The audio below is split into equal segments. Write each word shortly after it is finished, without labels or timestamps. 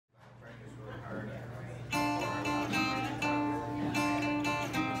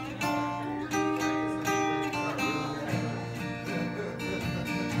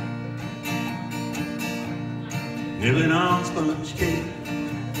nibbling on sponge cake,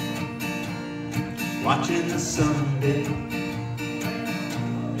 watching the sun bake.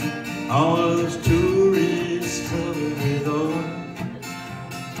 All those tourists covered with oil,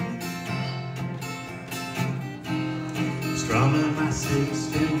 strumming my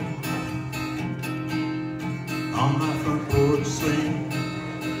 6-string on my front porch swing.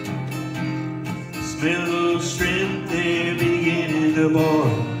 Smell those shrimp, they're beginning to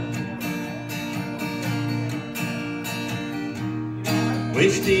boil.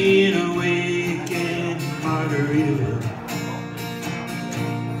 Wasting a week in Margaritaville,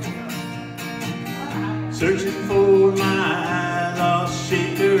 searching for my lost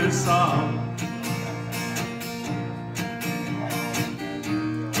shaker of salt.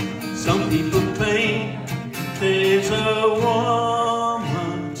 Some people claim there's a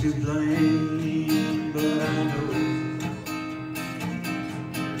woman to blame, but I know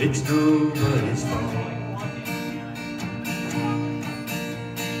it's nobody's fault.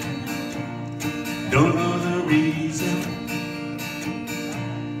 Don't know the reason,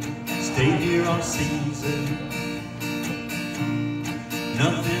 stayed here all season.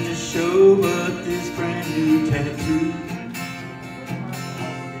 Nothing to show but this brand new tattoo.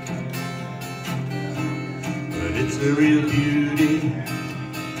 But it's a real beauty,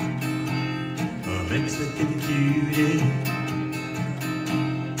 a Mexican cutie.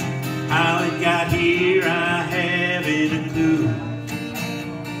 How it got here I haven't a clue.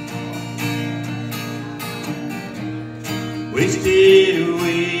 Wasted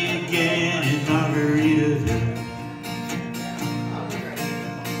away again in Margaritaville,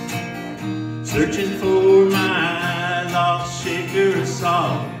 searching for my lost shaker of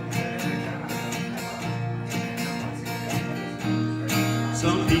salt.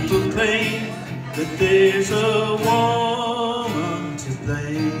 Some people claim that there's a woman to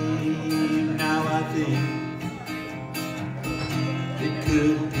blame. Now I think it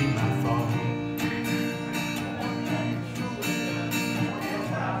could be my fault.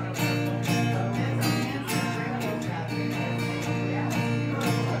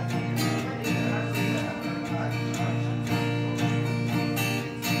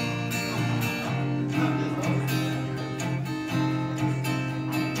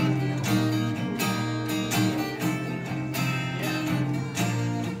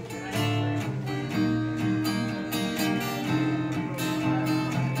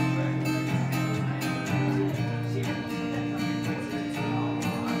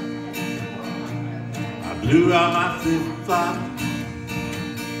 Blew out my flip-flop,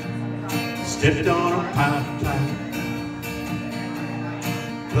 stepped on a pipe pipe,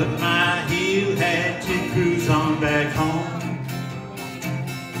 but my heel had to cruise on back home.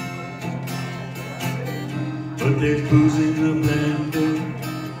 But there's booze in the blender,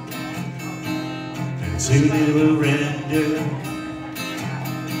 and soon it will render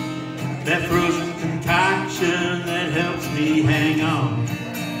that frozen concoction that helps me hang on.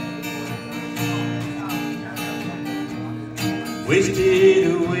 Wasted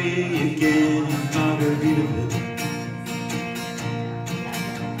away again in Margaritaville,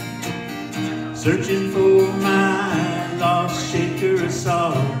 searching for my lost shaker of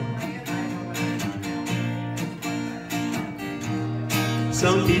salt.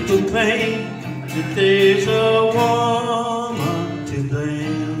 Some people claim that there's a woman to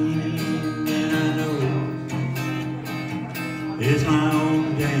blame, and I know it's my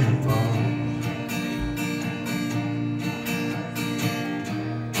own damn fault.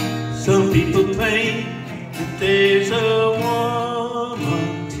 Some people claim that there's a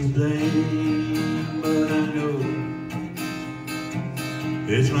woman to blame, but I know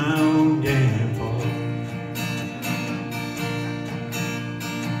it's my own damn fault.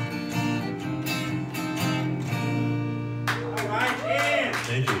 All right, yeah.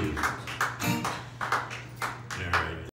 Thank you.